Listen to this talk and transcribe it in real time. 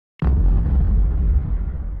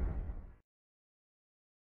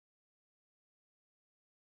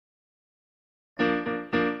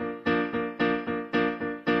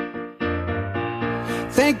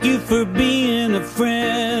Thank you for being a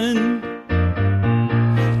friend.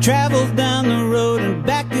 Traveled down the road and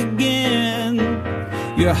back again.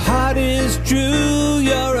 Your heart is true,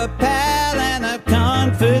 you're a pal and a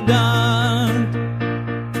confidant.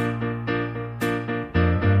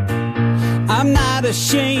 I'm not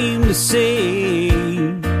ashamed to say,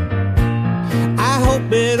 I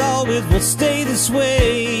hope it always will stay this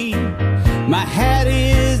way. My hat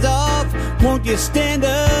is off, won't you stand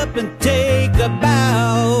up and take a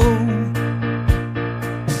bow?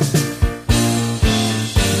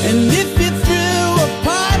 And if you threw a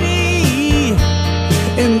party,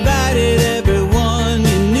 invited everyone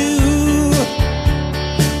you knew,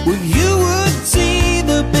 well, you would see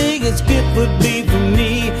the biggest gift would be for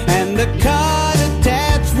me, and the card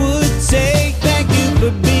attached would say, thank you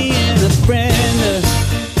for being a friend.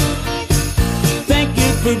 Thank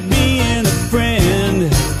you for being a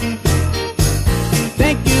friend.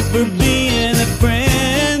 Thank you for being a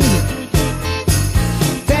friend.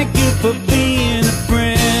 Thank you for being a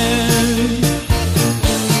friend.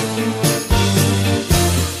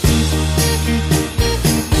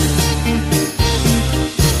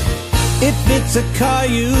 If it's a car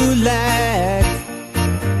you like,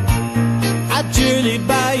 I'd surely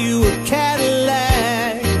buy you a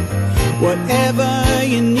Cadillac. Whatever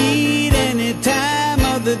you need, any time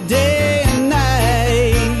of the day and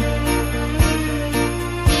night.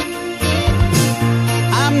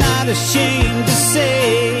 I'm not ashamed to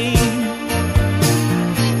say,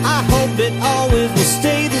 I hope it always will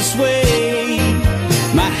stay this way.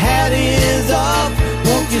 My hat is off,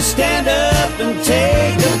 won't you stand up and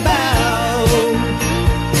take a bow?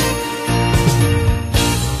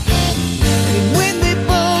 And when they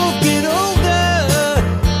both get older,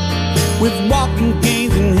 with walking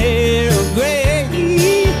canes and hair of gray,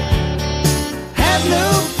 have no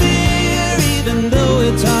fear, even though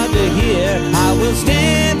it's hard to hear. I will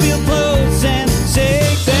stand real close and say,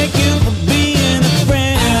 thank you for being a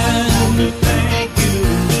friend. I want to thank you.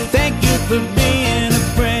 Thank you for being a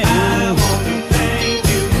friend. I want to thank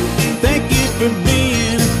you. Thank you for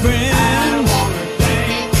being a friend. I want to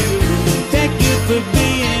thank you. Thank you for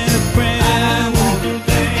being a friend. I want to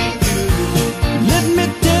thank you. Let me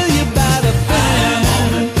tell you about a friend. I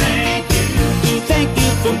want to thank you. Thank you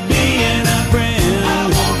for being a friend. I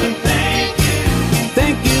want to thank you.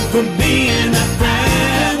 Thank you for being a friend.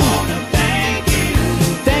 I want to thank you.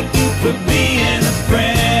 Thank you for being a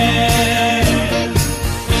friend.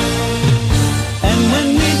 And when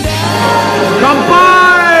we die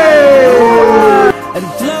and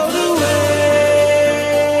float away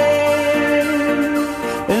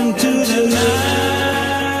into the night,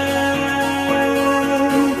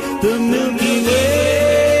 the Milky Way,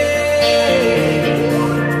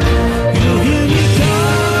 you'll hear me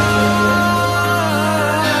call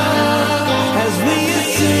as we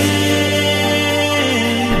ascend.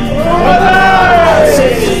 I'll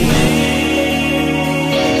say your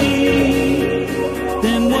name,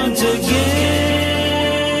 then once again,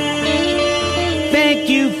 thank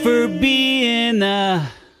you for being a